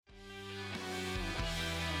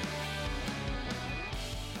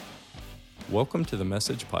Welcome to the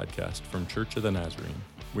Message Podcast from Church of the Nazarene.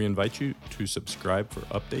 We invite you to subscribe for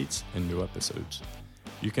updates and new episodes.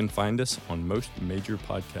 You can find us on most major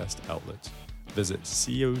podcast outlets. Visit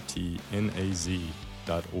cotnaz.org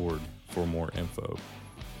for more info.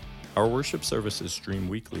 Our worship services stream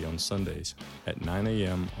weekly on Sundays at 9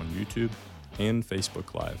 a.m. on YouTube and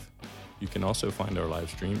Facebook Live. You can also find our live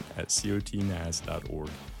stream at cotnaz.org.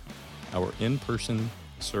 Our in-person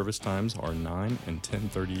service times are 9 and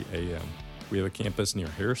 10:30 a.m. We have a campus near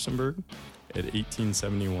Harrisonburg at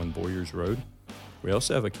 1871 Boyers Road. We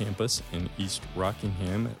also have a campus in East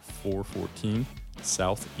Rockingham at 414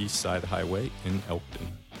 South East Side Highway in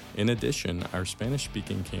Elkton. In addition, our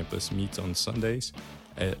Spanish-speaking campus meets on Sundays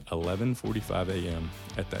at 11:45 a.m.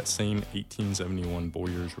 at that same 1871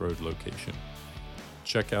 Boyers Road location.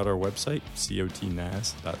 Check out our website,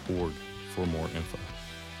 cotnaz.org, for more info.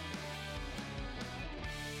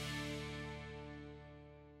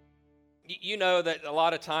 You know that a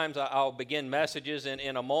lot of times I'll begin messages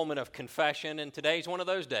in a moment of confession, and today's one of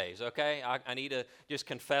those days, okay? I need to just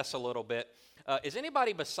confess a little bit. Is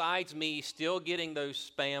anybody besides me still getting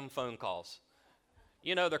those spam phone calls?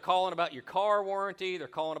 You know, they're calling about your car warranty, they're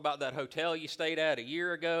calling about that hotel you stayed at a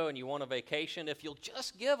year ago and you want a vacation. If you'll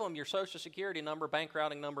just give them your social security number, bank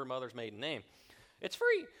routing number, mother's maiden name, it's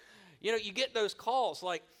free. You know, you get those calls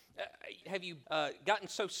like, have you gotten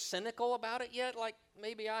so cynical about it yet? Like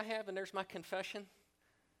maybe I have, and there's my confession.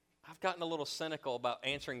 I've gotten a little cynical about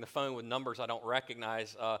answering the phone with numbers I don't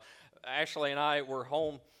recognize. Ashley and I were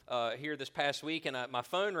home here this past week, and my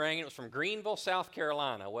phone rang, and it was from Greenville, South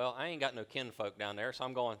Carolina. Well, I ain't got no kinfolk down there, so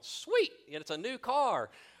I'm going, sweet, it's a new car.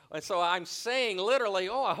 And so I'm saying literally,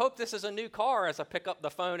 oh, I hope this is a new car, as I pick up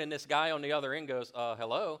the phone, and this guy on the other end goes,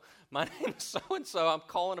 hello, my name is so-and-so. I'm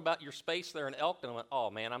calling about your space there in Elkton. I went, oh,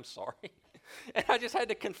 man, I'm sorry. And I just had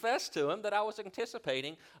to confess to him that I was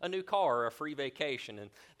anticipating a new car or a free vacation, and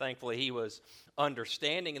thankfully he was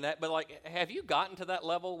understanding in that. But, like, have you gotten to that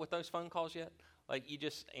level with those phone calls yet? Like, you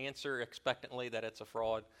just answer expectantly that it's a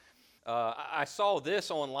fraud? I saw this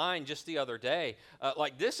online just the other day.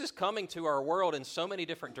 Like, this is coming to our world in so many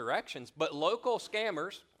different directions, but local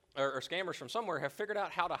scammers, or scammers from somewhere, have figured out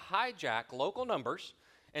how to hijack local numbers,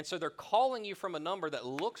 and so they're calling you from a number that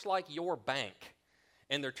looks like your bank,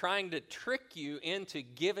 and they're trying to trick you into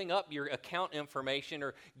giving up your account information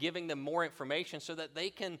or giving them more information so that they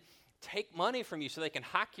can take money from you, so they can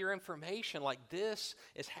hack your information. Like, this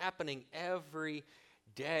is happening every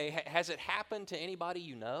day. Has it happened to anybody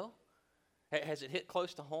you know? Has it hit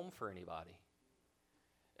close to home for anybody?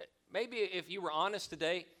 Maybe if you were honest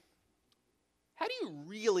today, how do you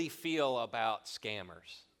really feel about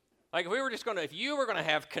scammers? Like if you were gonna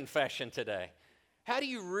have confession today, how do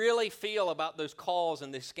you really feel about those calls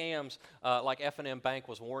and the scams like F&M Bank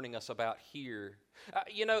was warning us about here?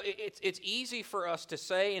 You know, it's easy for us to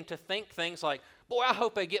say and to think things like, boy, I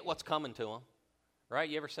hope they get what's coming to them. Right?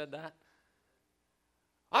 You ever said that?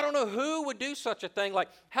 I don't know who would do such a thing. Like,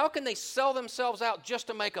 how can they sell themselves out just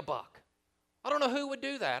to make a buck? I don't know who would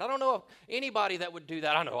do that. I don't know anybody that would do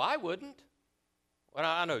that. I know I wouldn't. Well,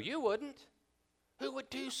 I know you wouldn't. Who would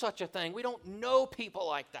do such a thing? We don't know people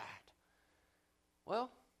like that. Well,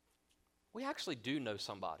 we actually do know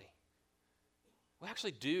somebody. We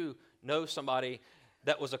actually do know somebody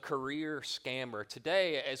that was a career scammer.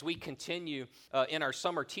 Today, as we continue in our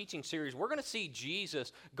summer teaching series, we're going to see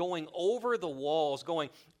Jesus going over the walls, going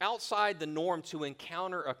outside the norm to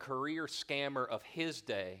encounter a career scammer of his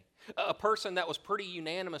day, a person that was pretty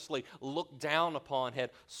unanimously looked down upon, had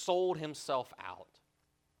sold himself out.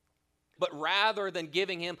 But rather than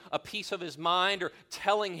giving him a piece of his mind or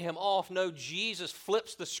telling him off, no, Jesus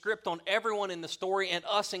flips the script on everyone in the story, and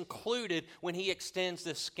us included, when he extends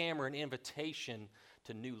this scammer an invitation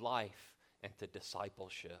to new life and to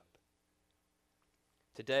discipleship.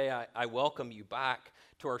 Today, I welcome you back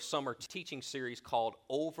to our summer teaching series called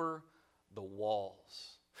Over the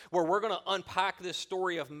Walls, where we're going to unpack this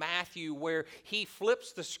story of Matthew, where he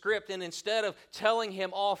flips the script, and instead of telling him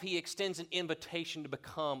off, he extends an invitation to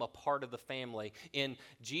become a part of the family. In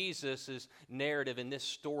Jesus' narrative, in this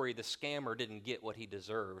story, the scammer didn't get what he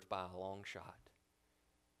deserved by a long shot.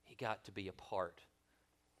 He got to be a part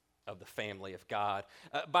of the family of God.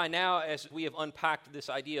 By now, as we have unpacked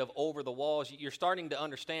this idea of over the walls, you're starting to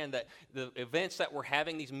understand that the events that we're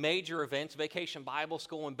having, these major events, Vacation Bible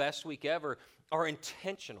School and Best Week Ever, are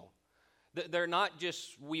intentional. They're not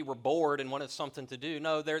just we were bored and wanted something to do.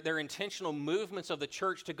 No, they're intentional movements of the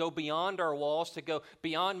church to go beyond our walls, to go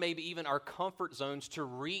beyond maybe even our comfort zones, to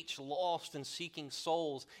reach lost and seeking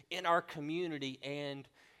souls in our community and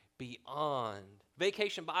beyond.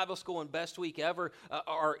 Vacation Bible School and Best Week Ever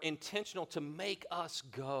are intentional to make us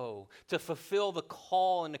go, to fulfill the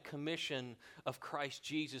call and the commission of Christ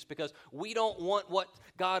Jesus, because we don't want what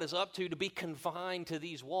God is up to be confined to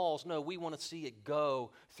these walls. No, we want to see it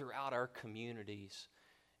go throughout our communities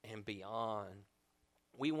and beyond.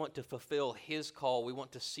 We want to fulfill His call. We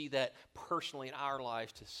want to see that personally in our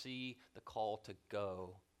lives, to see the call to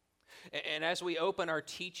go. And as we open our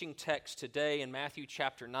teaching text today in Matthew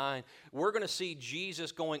chapter 9, we're going to see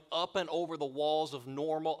Jesus going up and over the walls of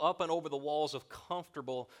normal, up and over the walls of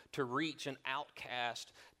comfortable, to reach an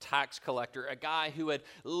outcast tax collector, a guy who had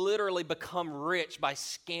literally become rich by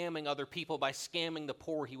scamming other people, by scamming the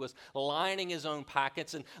poor. He was lining his own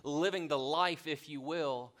pockets and living the life, if you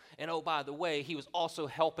will. And oh, by the way, he was also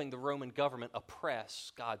helping the Roman government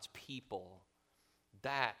oppress God's people.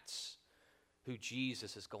 That's who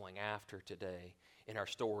Jesus is going after today in our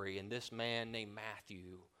story. And this man named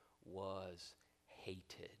Matthew was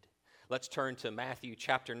hated. Let's turn to Matthew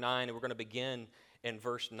chapter 9, and we're going to begin in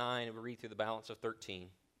verse 9, and we'll read through the balance of 13.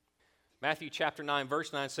 Matthew chapter 9,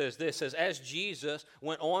 verse 9 says this, says, as Jesus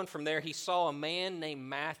went on from there, he saw a man named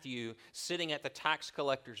Matthew sitting at the tax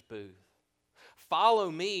collector's booth.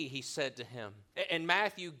 Follow me, he said to him. And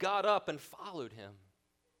Matthew got up and followed him.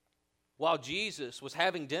 While Jesus was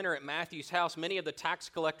having dinner at Matthew's house, many of the tax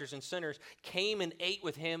collectors and sinners came and ate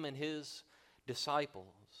with him and his disciples.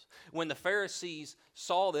 When the Pharisees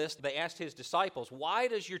saw this, they asked his disciples, why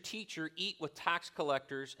does your teacher eat with tax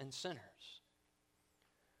collectors and sinners?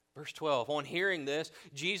 Verse 12, on hearing this,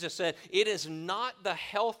 Jesus said, it is not the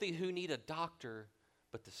healthy who need a doctor,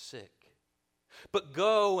 but the sick. But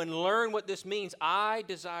go and learn what this means. I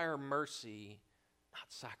desire mercy, not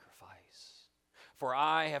sacrifice. For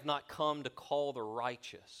I have not come to call the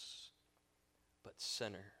righteous, but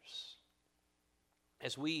sinners.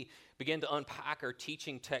 As we begin to unpack our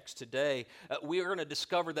teaching text today, we are going to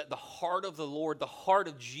discover that the heart of the Lord, the heart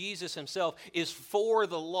of Jesus himself, is for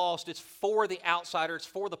the lost, it's for the outsider, it's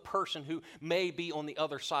for the person who may be on the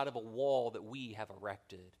other side of a wall that we have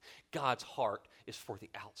erected. God's heart is for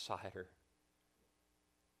the outsider.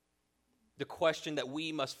 The question that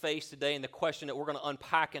we must face today, and the question that we're going to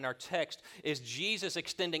unpack in our text, is Jesus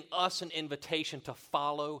extending us an invitation to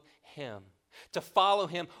follow him. To follow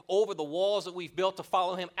him over the walls that we've built, to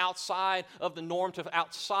follow him outside of the norm, to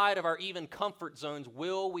outside of our even comfort zones.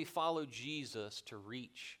 Will we follow Jesus to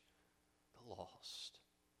reach the lost,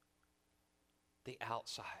 the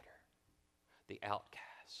outsider, the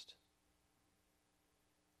outcast?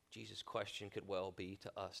 Jesus' question could well be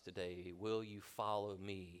to us today, will you follow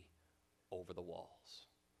me over the walls?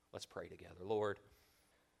 Let's pray together. Lord,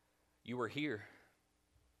 you are here.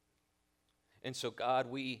 And so, God,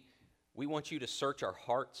 we want you to search our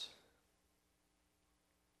hearts.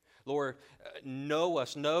 Lord, know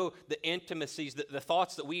us, know the intimacies, the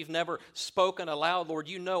thoughts that we've never spoken aloud. Lord,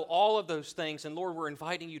 you know all of those things. And Lord, we're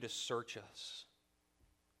inviting you to search us.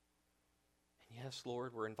 And yes,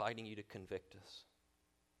 Lord, we're inviting you to convict us.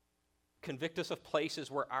 Convict us of places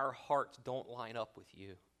where our hearts don't line up with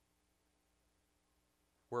you.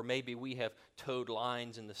 Where maybe we have towed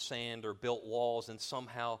lines in the sand or built walls, and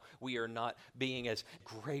somehow we are not being as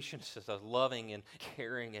gracious, as loving and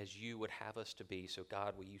caring as you would have us to be. So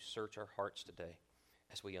God, will you search our hearts today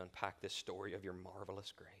as we unpack this story of your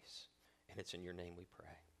marvelous grace? And it's in your name we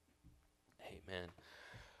pray. Amen.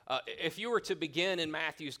 If you were to begin in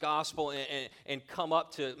Matthew's gospel and come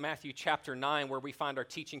up to Matthew chapter 9, where we find our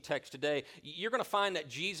teaching text today, you're going to find that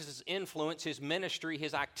Jesus' influence, his ministry,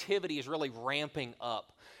 his activity is really ramping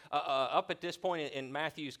up. Up at this point in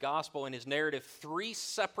Matthew's gospel, in his narrative, 3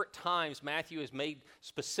 separate times Matthew has made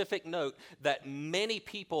specific note that many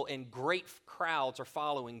people in great crowds are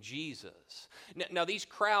following Jesus. Now these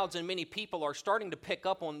crowds and many people are starting to pick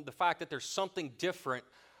up on the fact that there's something different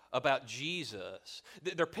about Jesus.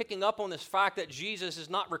 They're picking up on this fact that Jesus is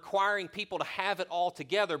not requiring people to have it all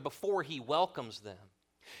together before he welcomes them.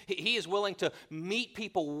 He is willing to meet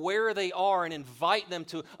people where they are and invite them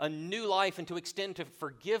to a new life and to extend to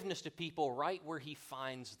forgiveness to people right where he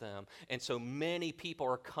finds them. And so many people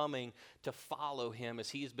are coming to follow him as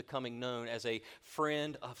he is becoming known as a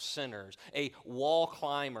friend of sinners, a wall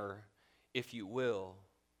climber, if you will.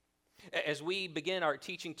 As we begin our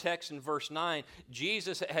teaching text in verse 9,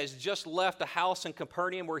 Jesus has just left a house in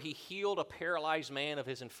Capernaum where he healed a paralyzed man of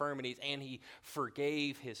his infirmities and he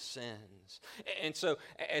forgave his sins. And so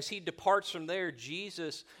as he departs from there,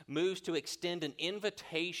 Jesus moves to extend an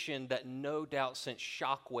invitation that no doubt sent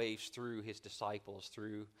shockwaves through his disciples,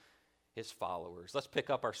 through his followers. Let's pick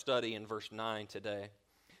up our study in verse 9 today.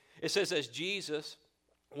 It says, as Jesus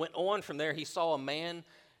went on from there, he saw a man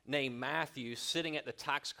named Matthew sitting at the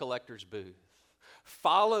tax collector's booth.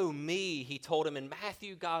 Follow me, he told him, and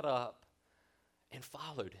Matthew got up and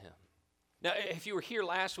followed him. Now, if you were here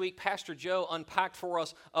last week, Pastor Joe unpacked for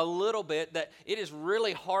us a little bit that it is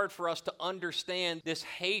really hard for us to understand this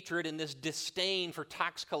hatred and this disdain for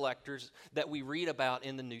tax collectors that we read about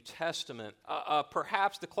in the New Testament.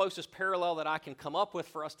 Perhaps the closest parallel that I can come up with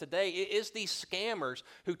for us today is these scammers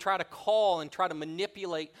who try to call and try to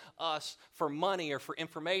manipulate us for money or for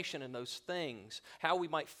information and those things, how we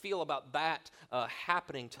might feel about that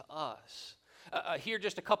happening to us. Here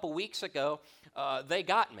just a couple weeks ago, they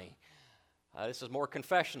got me. This is more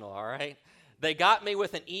confessional, all right? They got me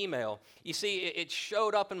with an email. You see, it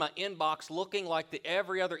showed up in my inbox looking like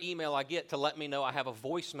every other email I get to let me know I have a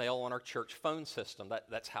voicemail on our church phone system.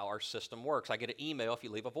 That's how our system works. I get an email if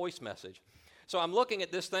you leave a voice message. So I'm looking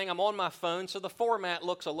at this thing. I'm on my phone, so the format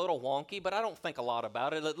looks a little wonky, but I don't think a lot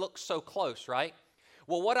about it. It looks so close, right?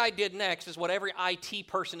 Well, what I did next is what every IT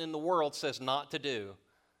person in the world says not to do.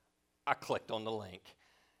 I clicked on the link.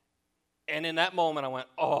 And in that moment, I went,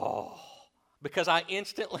 oh, because I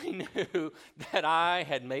instantly knew that I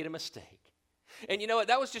had made a mistake. And you know what?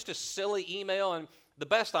 That was just a silly email, and the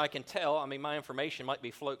best I can tell, I mean, my information might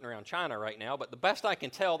be floating around China right now, but the best I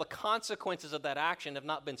can tell, the consequences of that action have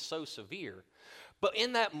not been so severe. But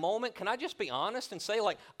in that moment, can I just be honest and say,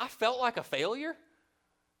 I felt like a failure?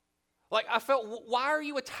 I felt, why are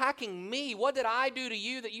you attacking me? What did I do to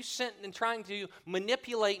you that you sent in trying to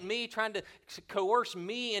manipulate me, trying to coerce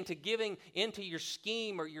me into giving into your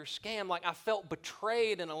scheme or your scam? I felt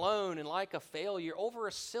betrayed and alone and like a failure over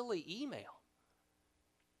a silly email.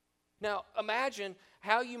 Now, imagine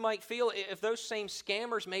how you might feel if those same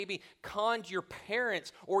scammers maybe conned your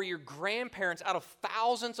parents or your grandparents out of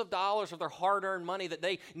thousands of dollars of their hard-earned money that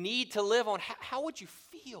they need to live on. How would you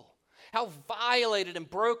feel? How violated and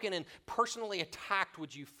broken and personally attacked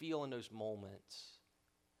would you feel in those moments?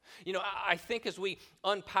 You know, I think as we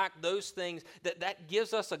unpack those things, that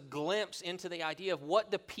gives us a glimpse into the idea of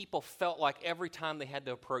what the people felt like every time they had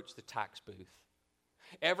to approach the tax booth.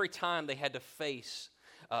 Every time they had to face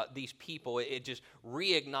these people, it just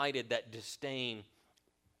reignited that disdain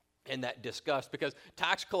and that disgust, because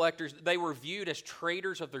tax collectors, they were viewed as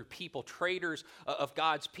traitors of their people, traitors of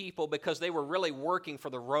God's people, because they were really working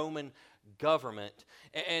for the Roman government,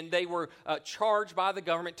 and they were charged by the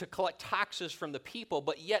government to collect taxes from the people,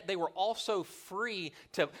 but yet they were also free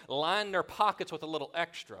to line their pockets with a little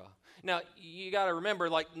extra. Now, you got to remember,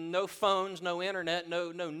 no phones, no internet,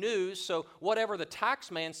 no news, so whatever the tax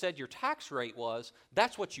man said your tax rate was,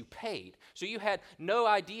 that's what you paid. So you had no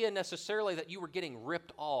idea necessarily that you were getting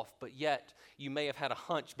ripped off, but yet you may have had a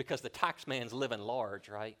hunch because the tax man's living large,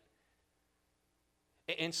 right?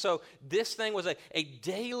 And so this thing was a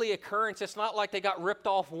daily occurrence. It's not like they got ripped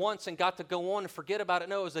off once and got to go on and forget about it.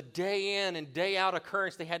 No, it was a day in and day out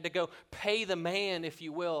occurrence. They had to go pay the man, if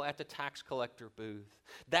you will, at the tax collector booth.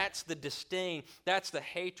 That's the disdain. That's the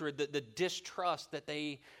hatred, the distrust that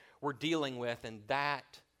they were dealing with. And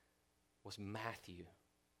that was Matthew.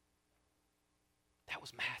 That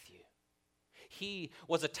was Matthew. He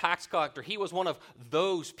was a tax collector. He was one of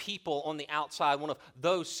those people on the outside, one of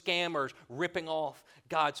those scammers ripping off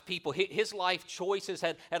God's people. His life choices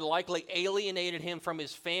had likely alienated him from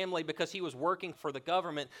his family because he was working for the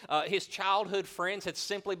government. His childhood friends had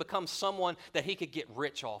simply become someone that he could get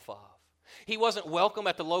rich off of. He wasn't welcome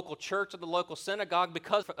at the local church or the local synagogue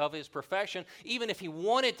because of his profession. Even if he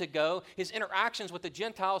wanted to go, his interactions with the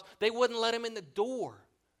Gentiles, they wouldn't let him in the door.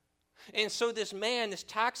 And so this man, this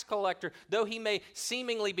tax collector, though he may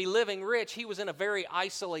seemingly be living rich, he was in a very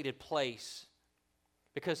isolated place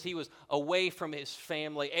because he was away from his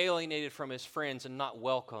family, alienated from his friends, and not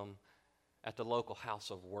welcome at the local house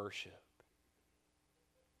of worship.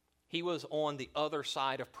 He was on the other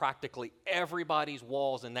side of practically everybody's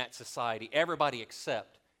walls in that society, everybody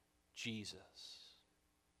except Jesus.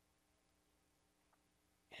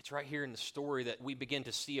 It's right here in the story that we begin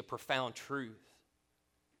to see a profound truth.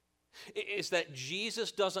 Is that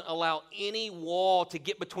Jesus doesn't allow any wall to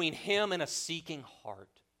get between him and a seeking heart.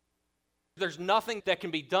 There's nothing that can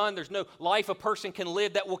be done. There's no life a person can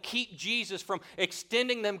live that will keep Jesus from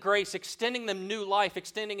extending them grace, extending them new life,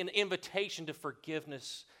 extending an invitation to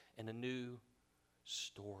forgiveness and a new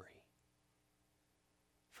story.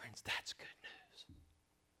 Friends, that's good news.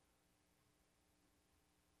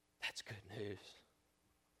 That's good news.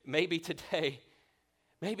 Maybe today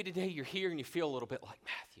you're here and you feel a little bit like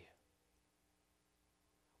Matthew.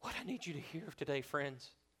 What I need you to hear today, friends,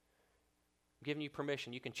 I'm giving you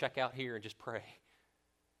permission. You can check out here and just pray.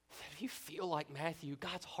 If you feel like Matthew,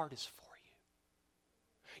 God's heart is for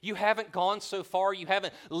you. You haven't gone so far. You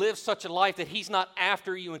haven't lived such a life that he's not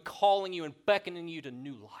after you and calling you and beckoning you to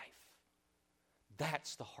new life.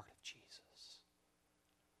 That's the heart of Jesus.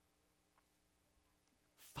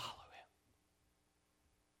 Follow him.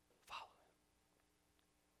 Follow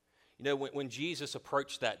him. You know, when Jesus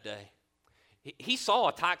approached that day, he saw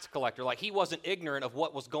a tax collector. Like, he wasn't ignorant of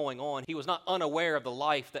what was going on. He was not unaware of the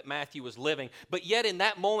life that Matthew was living. But yet in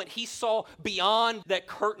that moment, he saw beyond that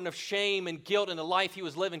curtain of shame and guilt in the life he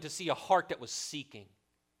was living to see a heart that was seeking.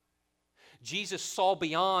 Jesus saw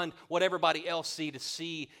beyond what everybody else see to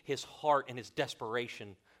see his heart and his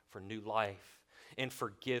desperation for new life and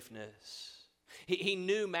forgiveness. He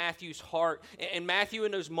knew Matthew's heart, and Matthew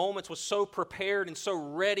in those moments was so prepared and so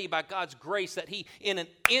ready by God's grace that he in an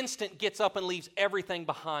instant gets up and leaves everything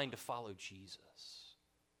behind to follow Jesus.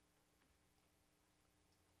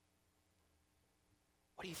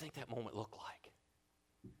 What do you think that moment looked like?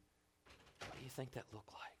 What do you think that looked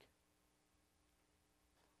like?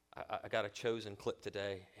 I got a chosen clip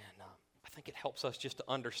today, and I think it helps us just to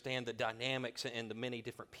understand the dynamics and the many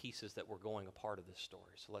different pieces that were going a part of this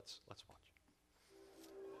story. So let's watch.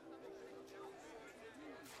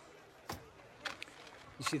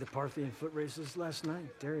 You see the Parthian foot races last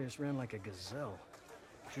night? Darius ran like a gazelle.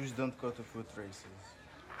 Jews don't go to foot races.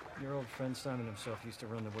 Your old friend Simon himself used to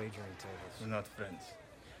run the wagering tables. We're not friends.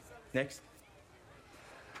 Next.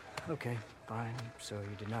 Okay, fine. So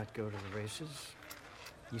you did not go to the races?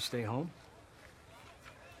 You stay home?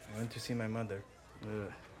 I went to see my mother.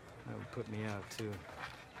 Ugh, that would put me out, too.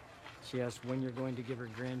 She asked when you're going to give her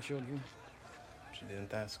grandchildren? She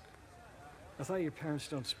didn't ask. I thought your parents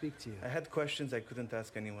don't speak to you. I had questions I couldn't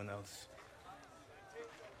ask anyone else.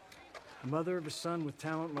 The mother of a son with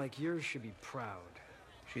talent like yours should be proud.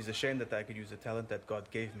 She's ashamed that I could use the talent that God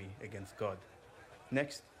gave me against God.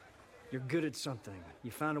 Next. You're good at something.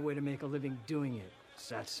 You found a way to make a living doing it. It's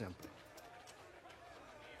that simple.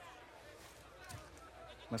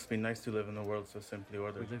 Must be nice to live in a world so simply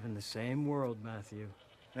ordered. We live in the same world, Matthew.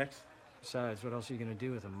 Next. Besides, what else are you going to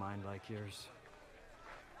do with a mind like yours?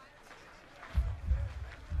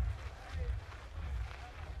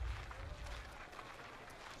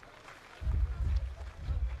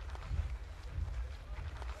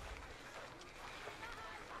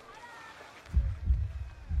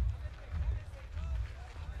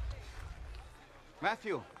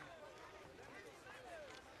 Matthew.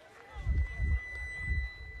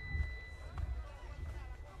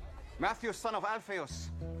 Matthew, son of Alphaeus.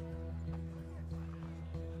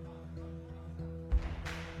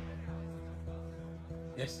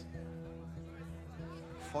 Yes.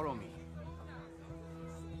 Follow me.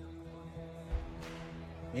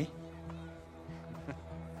 Me?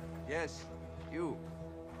 Yes, you.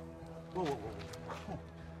 Whoa, whoa, whoa.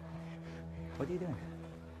 What are you doing?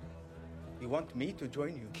 You want me to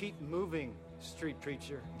join you? Keep moving, street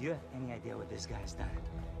preacher. Do you have any idea what this guy's done?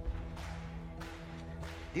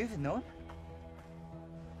 Do you even know him?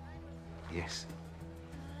 Yes.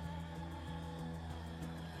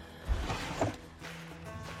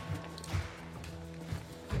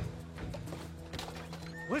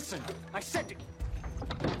 Listen, I said to...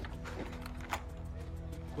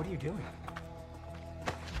 What are you doing?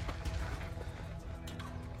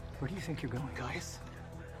 Where do you think you're going? Guys,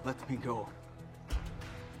 let me go.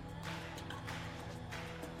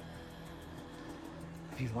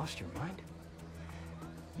 Have you lost your mind?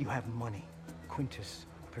 You have money. Quintus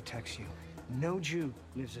protects you. No Jew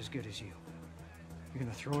lives as good as you. You're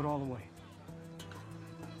gonna throw it all away.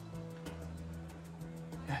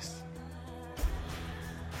 Yes.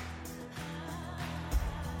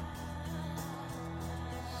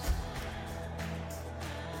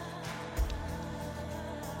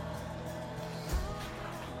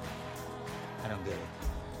 I don't get it.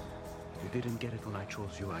 You didn't get it when I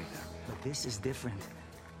chose you either. But this is different.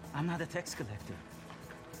 I'm not a tax collector.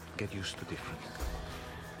 Get used to different.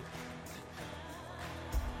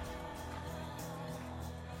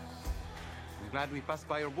 I'm glad we passed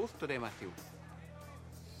by your booth today, Matthew.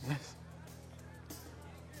 Yes.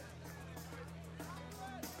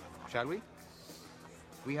 Shall we?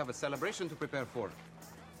 We have a celebration to prepare for.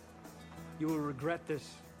 You will regret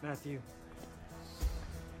this, Matthew.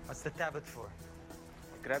 What's the tablet for?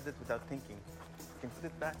 I grabbed it without thinking. You can put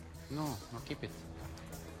it back. No, keep it.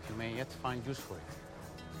 You may yet find use for it.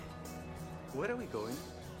 Where are we going?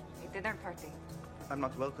 A dinner party. I'm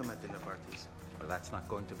not welcome at dinner parties. Well, that's not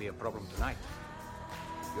going to be a problem tonight.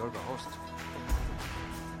 You're the host.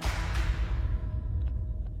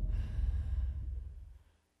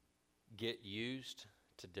 Get used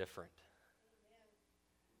to different.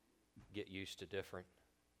 Get used to different.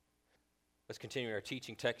 Let's continue our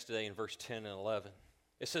teaching text today in verse 10 and 11.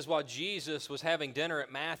 It says, while Jesus was having dinner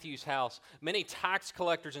at Matthew's house, many tax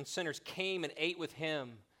collectors and sinners came and ate with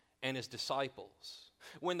him and his disciples.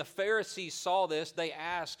 When the Pharisees saw this, they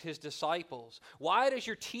asked his disciples, "Why does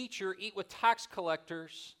your teacher eat with tax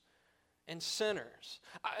collectors and sinners?"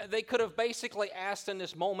 They could have basically asked in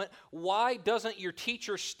this moment, "Why doesn't your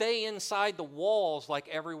teacher stay inside the walls like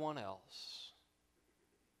everyone else?"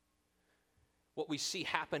 What we see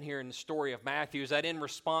happen here in the story of Matthew is that in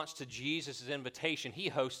response to Jesus' invitation, he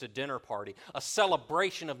hosts a dinner party, a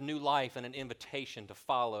celebration of new life and an invitation to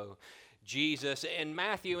follow Jesus. And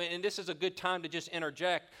Matthew, and this is a good time to just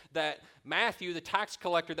interject that Matthew, the tax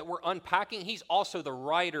collector that we're unpacking, he's also the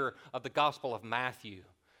writer of the Gospel of Matthew.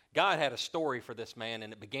 God had a story for this man,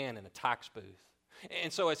 and it began in a tax booth.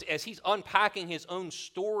 And so as he's unpacking his own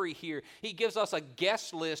story here, he gives us a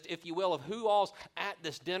guest list, if you will, of who all's at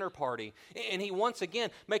this dinner party. And he once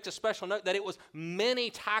again makes a special note that it was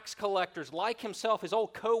many tax collectors like himself, his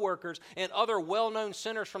old co-workers, and other well-known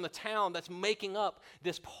sinners from the town that's making up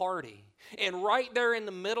this party. And right there in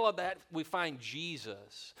the middle of that, we find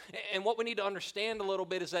Jesus. And what we need to understand a little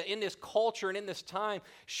bit is that in this culture and in this time,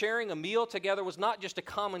 sharing a meal together was not just a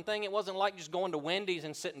common thing. It wasn't like just going to Wendy's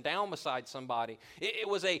and sitting down beside somebody. It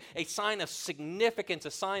was a sign of significance,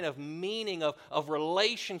 a sign of meaning, of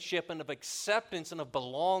relationship, and of acceptance and of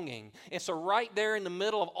belonging. And so right there in the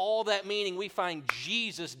middle of all that meaning, we find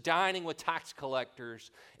Jesus dining with tax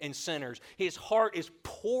collectors and sinners. His heart is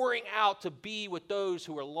pouring out to be with those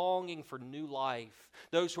who are longing for new life,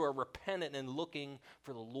 those who are repentant and looking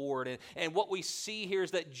for the Lord. And what we see here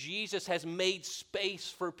is that Jesus has made space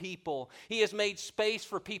for people. He has made space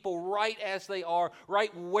for people right as they are,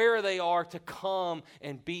 right where they are, to come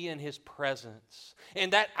and be in his presence.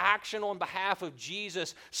 And that action on behalf of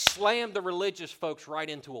Jesus slammed the religious folks right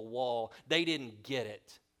into a wall. They didn't get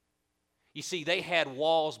it. You see, they had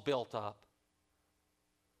walls built up,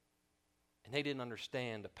 and they didn't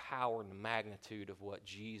understand the power and the magnitude of what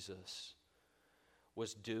Jesus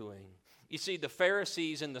was doing. You see, the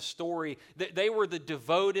Pharisees in the story, they were the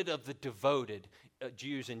devoted of the devoted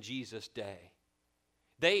Jews in Jesus' day.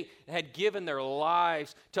 They had given their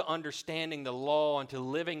lives to understanding the law and to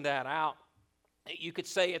living that out. You could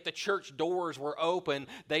say if the church doors were open,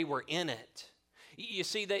 they were in it. You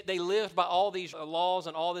see, they lived by all these laws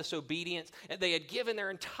and all this obedience, and they had given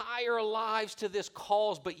their entire lives to this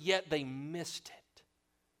cause, but yet they missed it.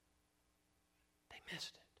 They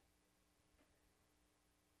missed it.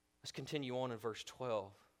 Let's continue on in verse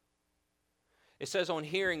 12. It says, on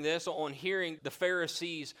hearing the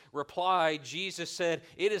Pharisees' reply, Jesus said,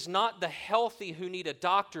 "It is not the healthy who need a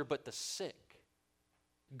doctor, but the sick.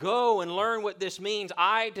 Go and learn what this means.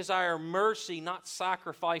 I desire mercy, not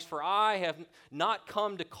sacrifice, for I have not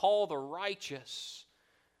come to call the righteous,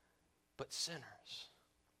 but sinners."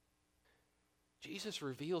 Jesus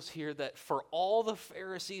reveals here that for all the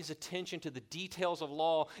Pharisees' attention to the details of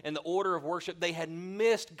law and the order of worship, they had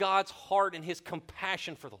missed God's heart and his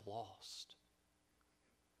compassion for the lost.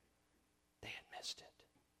 They had missed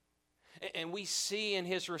it. And we see in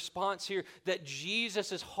his response here that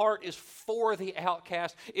Jesus' heart is for the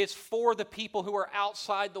outcast. It's for the people who are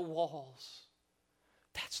outside the walls.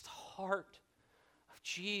 That's the heart of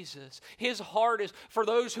Jesus. His heart is for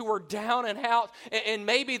those who are down and out, and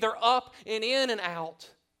maybe they're up and in and out.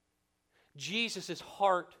 Jesus'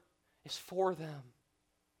 heart is for them.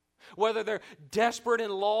 Whether they're desperate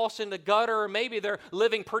and lost in the gutter, or maybe they're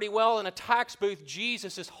living pretty well in a tax booth,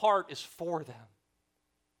 Jesus' heart is for them.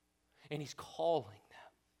 And he's calling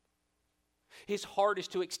them. His heart is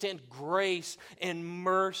to extend grace and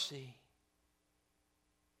mercy.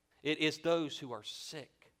 It is those who are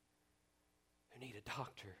sick who need a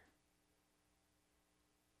doctor.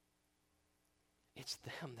 It's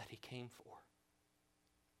them that he came for.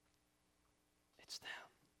 It's them.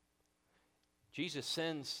 Jesus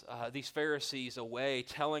sends these Pharisees away,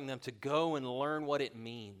 telling them to go and learn what it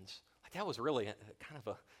means. Like that was really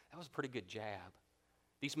that was a pretty good jab.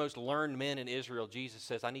 These most learned men in Israel, Jesus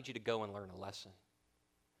says, I need you to go and learn a lesson.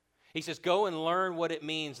 He says, go and learn what it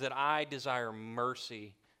means that I desire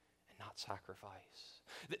mercy and not sacrifice.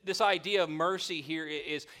 This idea of mercy here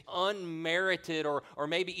is unmerited or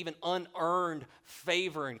maybe even unearned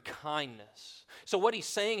favor and kindness. So what he's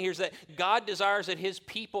saying here is that God desires that his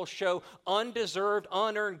people show undeserved,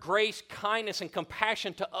 unearned grace, kindness, and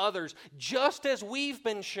compassion to others, just as we've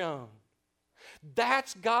been shown.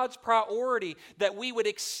 That's God's priority, that we would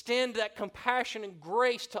extend that compassion and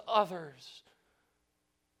grace to others,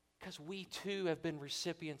 because we too have been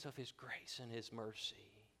recipients of his grace and his mercy.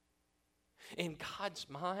 In God's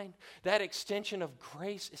mind, that extension of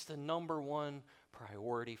grace is the number one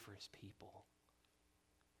priority for his people.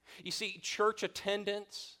 You see, church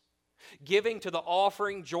attendance Giving to the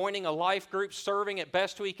offering, joining a life group, serving at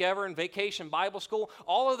Best Week Ever and Vacation Bible School,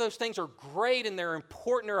 all of those things are great and they're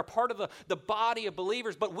important. They're a part of the body of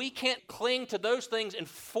believers, but we can't cling to those things and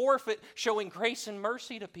forfeit showing grace and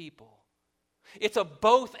mercy to people. It's a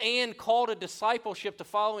both and call to discipleship, to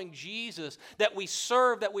following Jesus, that we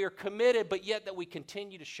serve, that we are committed, but yet that we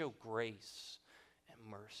continue to show grace and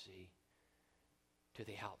mercy to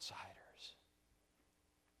the outsiders.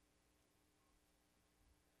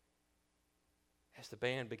 As the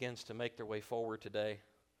band begins to make their way forward today,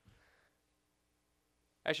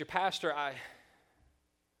 as your pastor,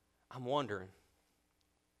 I'm wondering,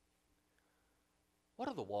 what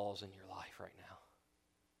are the walls in your life right now?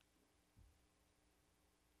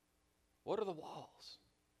 What are the walls?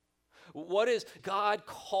 What is God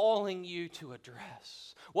calling you to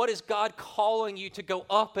address? What is God calling you to go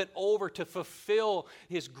up and over to fulfill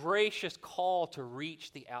His gracious call to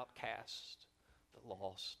reach the outcast, the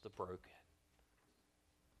lost, the broken?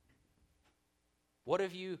 What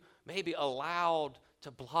have you maybe allowed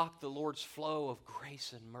to block the Lord's flow of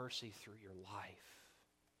grace and mercy through your life?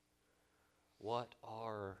 What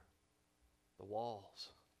are the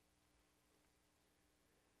walls?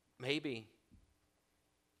 Maybe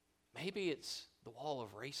it's the wall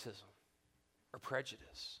of racism or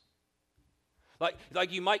prejudice.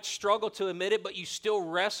 Like you might struggle to admit it, but you still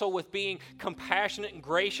wrestle with being compassionate and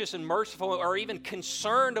gracious and merciful, or even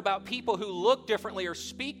concerned about people who look differently or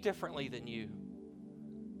speak differently than you.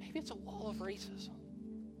 Maybe it's a wall of racism.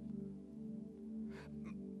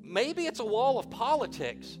 Maybe it's a wall of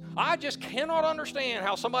politics. I just cannot understand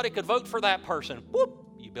how somebody could vote for that person. Whoop,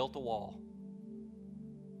 you built a wall.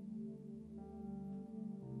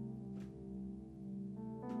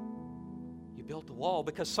 You built a wall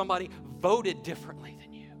because somebody voted differently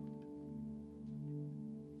than you.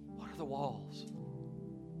 What are the walls?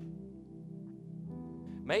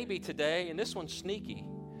 Maybe today, and this one's sneaky,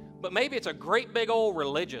 but maybe it's a great big old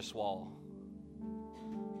religious wall.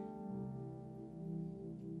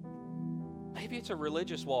 Maybe it's a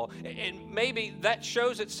religious wall. And maybe that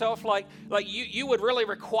shows itself like you would really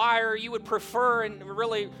require, you would prefer and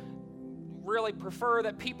really prefer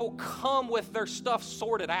that people come with their stuff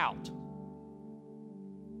sorted out.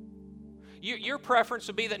 Your preference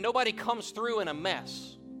would be that nobody comes through in a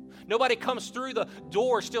mess. Nobody comes through the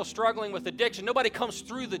door still struggling with addiction. Nobody comes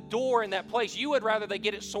through the door in that place. You would rather they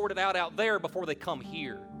get it sorted out there before they come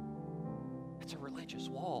here. It's a religious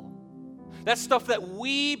wall. That's stuff that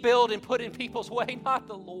we build and put in people's way, not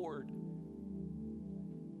the Lord.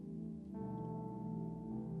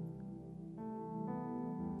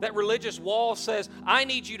 That religious wall says, I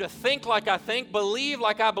need you to think like I think, believe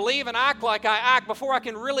like I believe, and act like I act before I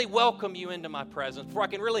can really welcome you into my presence, before I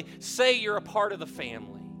can really say you're a part of the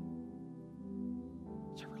family.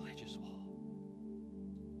 It's a religious wall.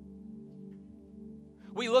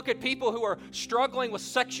 We look at people who are struggling with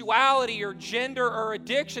sexuality or gender or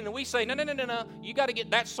addiction, and we say, no, you got to get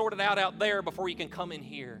that sorted out there before you can come in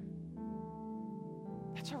here.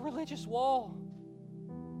 That's a religious wall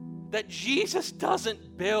that Jesus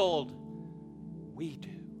doesn't build, we do.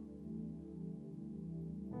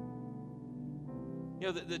 You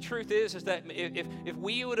know, the truth is that if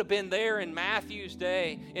we would have been there in Matthew's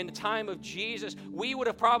day, in the time of Jesus, we would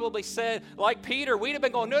have probably said, like Peter, we'd have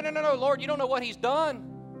been going, no, Lord, you don't know what he's done.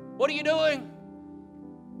 What are you doing?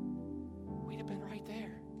 We'd have been right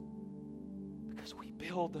there. Because we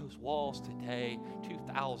build those walls today,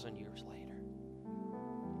 2,000 years later.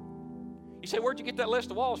 You say, where'd you get that list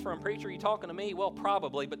of walls from, preacher? Are you talking to me? Well,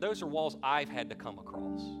 probably, but those are walls I've had to come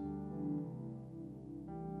across.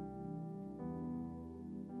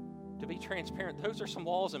 To be transparent, those are some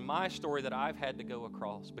walls in my story that I've had to go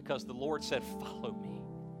across because the Lord said, follow me.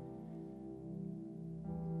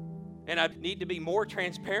 And I need to be more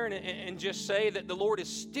transparent and just say that the Lord is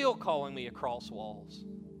still calling me across walls.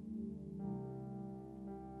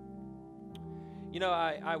 You know,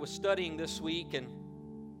 I was studying this week and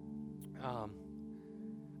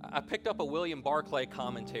I picked up a William Barclay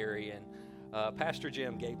commentary, and Pastor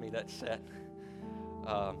Jim gave me that set.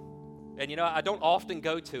 And, you know, I don't often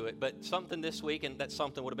go to it, but something this week, and that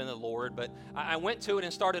something would have been the Lord, but I went to it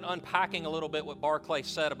and started unpacking a little bit what Barclay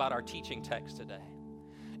said about our teaching text today.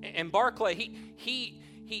 And Barclay, he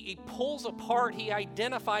pulls apart, he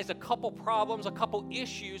identifies a couple problems, a couple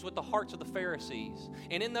issues with the hearts of the Pharisees.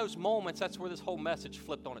 And in those moments, that's where this whole message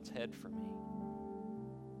flipped on its head for me.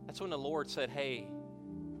 That's when the Lord said, hey,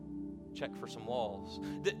 check for some walls.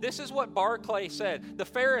 This is what Barclay said. The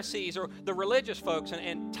Pharisees or the religious folks,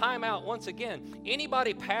 and time out once again,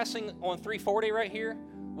 anybody passing on 340 right here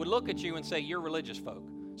would look at you and say, you're religious folk.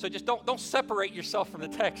 So just don't separate yourself from the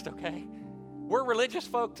text, okay? We're religious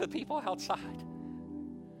folk to people outside.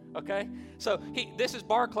 Okay? So this is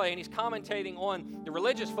Barclay, and he's commentating on the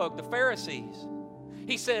religious folk, the Pharisees.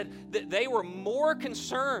 He said that they were more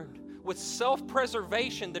concerned with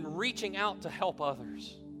self-preservation than reaching out to help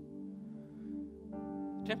others.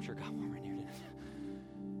 The temperature got warmer in here, didn't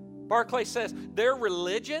it? Barclay says their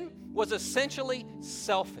religion was essentially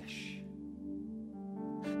selfish.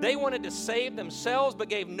 They wanted to save themselves but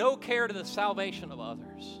gave no care to the salvation of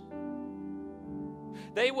others.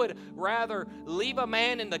 They would rather leave a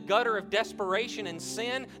man in the gutter of desperation and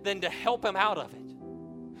sin than to help him out of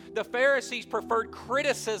it. The Pharisees preferred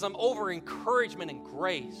criticism over encouragement and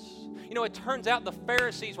grace. You know, it turns out the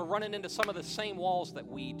Pharisees were running into some of the same walls that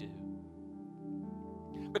we do.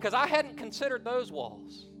 Because I hadn't considered those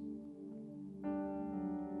walls.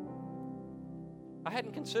 I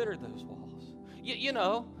hadn't considered those walls. You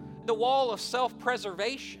know, the wall of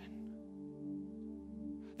self-preservation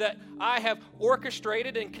that I have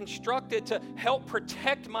orchestrated and constructed to help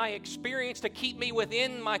protect my experience, to keep me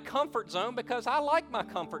within my comfort zone, because I like my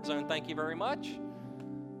comfort zone, thank you very much.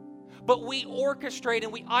 But we orchestrate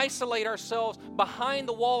and we isolate ourselves behind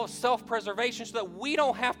the wall of self-preservation so that we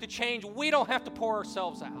don't have to change, we don't have to pour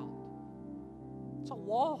ourselves out. It's a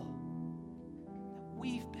wall that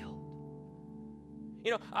we've built. You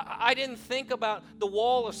know, I didn't think about the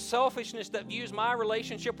wall of selfishness that views my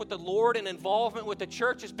relationship with the Lord and involvement with the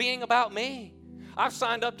church as being about me. I've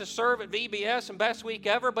signed up to serve at VBS and Best Week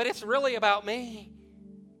Ever, but it's really about me.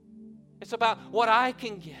 It's about what I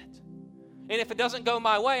can get. And if it doesn't go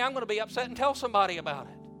my way, I'm going to be upset and tell somebody about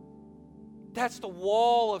it. That's the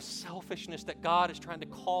wall of selfishness that God is trying to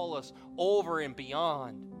call us over and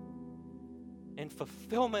beyond in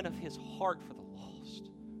fulfillment of His heart for the lost.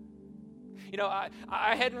 You know,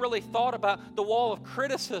 I hadn't really thought about the wall of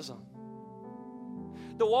criticism.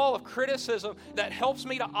 The wall of criticism that helps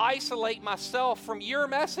me to isolate myself from your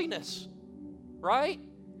messiness, right?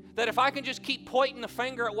 That if I can just keep pointing the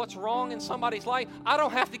finger at what's wrong in somebody's life, I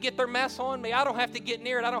don't have to get their mess on me. I don't have to get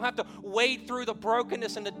near it. I don't have to wade through the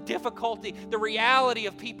brokenness and the difficulty, the reality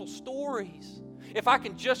of people's stories. If I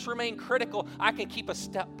can just remain critical, I can keep a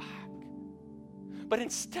step back. But in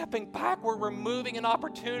stepping back, we're removing an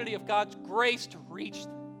opportunity of God's grace to reach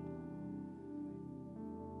them.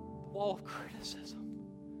 The wall of criticism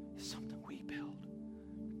is something we build.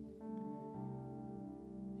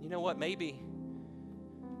 You know what? Maybe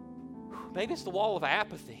it's the wall of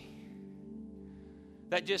apathy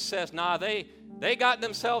that just says, nah, they got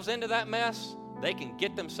themselves into that mess. They can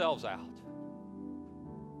get themselves out.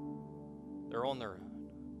 They're on their own.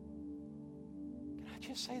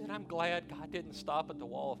 Just say that I'm glad God didn't stop at the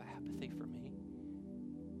wall of apathy for me.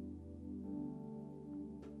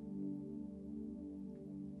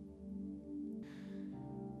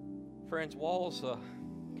 Friends, walls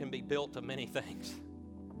can be built of many things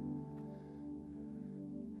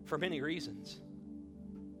for many reasons.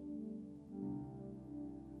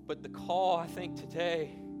 But the call, I think,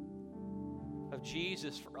 today of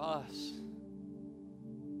Jesus for us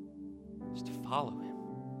is to follow Him.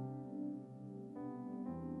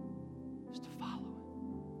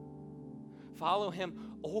 Follow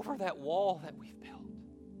Him over that wall that we've built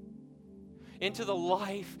into the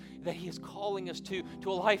life that He is calling us to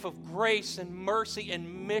a life of grace and mercy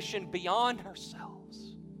and mission beyond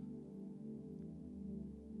ourselves.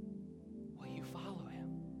 Will you follow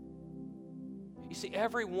Him? You see,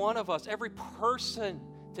 every one of us, every person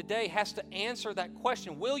today has to answer that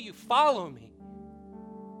question. Will you follow me?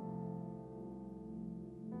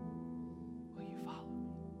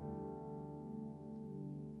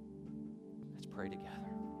 Pray together.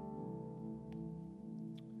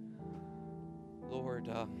 Lord,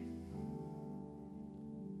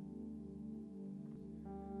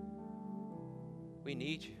 we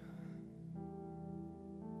need you.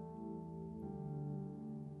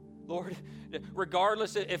 Lord,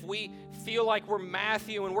 regardless if we feel like we're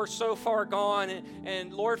Matthew and we're so far gone,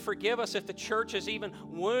 and Lord, forgive us if the church is even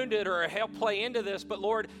wounded or help play into this, but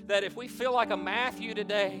Lord, that if we feel like a Matthew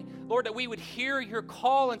today, Lord, that we would hear your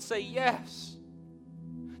call and say yes.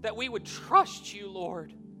 That we would trust you,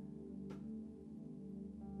 Lord.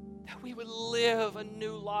 That we would live a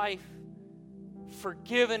new life,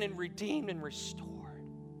 forgiven and redeemed and restored.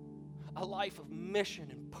 A life of mission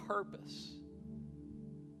and purpose.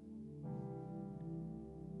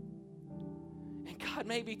 And God,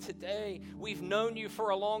 maybe today we've known you for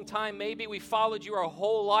a long time. Maybe we followed you our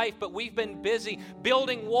whole life, but we've been busy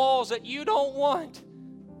building walls that you don't want.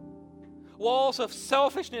 Walls of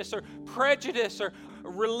selfishness or prejudice or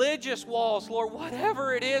religious walls, Lord,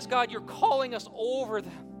 whatever it is, God, you're calling us over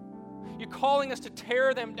them. You're calling us to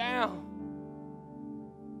tear them down.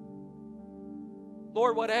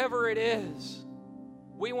 Lord, whatever it is,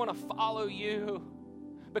 we want to follow you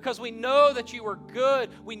because we know that you are good.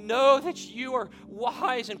 We know that you are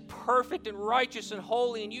wise and perfect and righteous and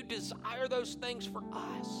holy, and you desire those things for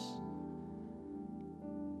us.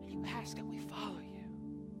 And you ask that we follow you.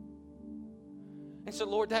 And so,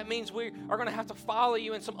 Lord, that means we are going to have to follow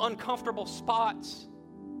you in some uncomfortable spots,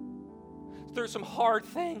 through some hard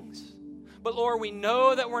things. But, Lord, we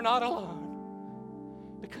know that we're not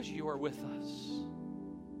alone because you are with us.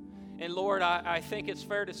 And Lord, I think it's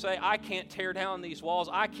fair to say I can't tear down these walls.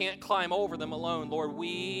 I can't climb over them alone. Lord,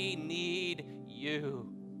 we need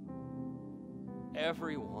you.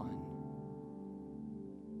 Everyone.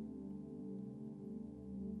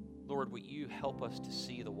 Lord, will you help us to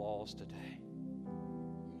see the walls today?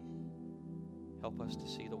 Help us to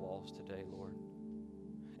see the walls today, Lord.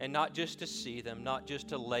 And not just to see them, not just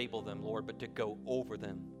to label them, Lord, but to go over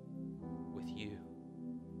them with you.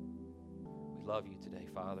 We love you today,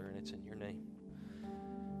 Father, and it's in your name.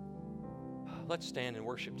 Let's stand and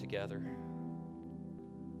worship together.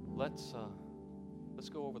 Let's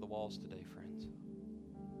go over the walls today, friends.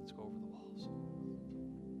 Let's go over the walls.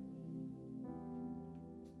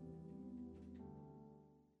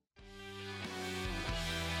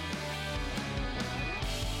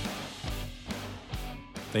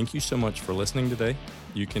 Thank you so much for listening today.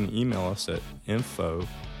 You can email us at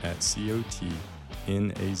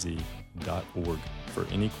info@cotnaz.org for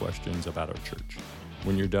any questions about our church.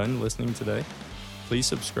 When you're done listening today, please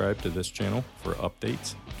subscribe to this channel for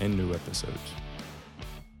updates and new episodes.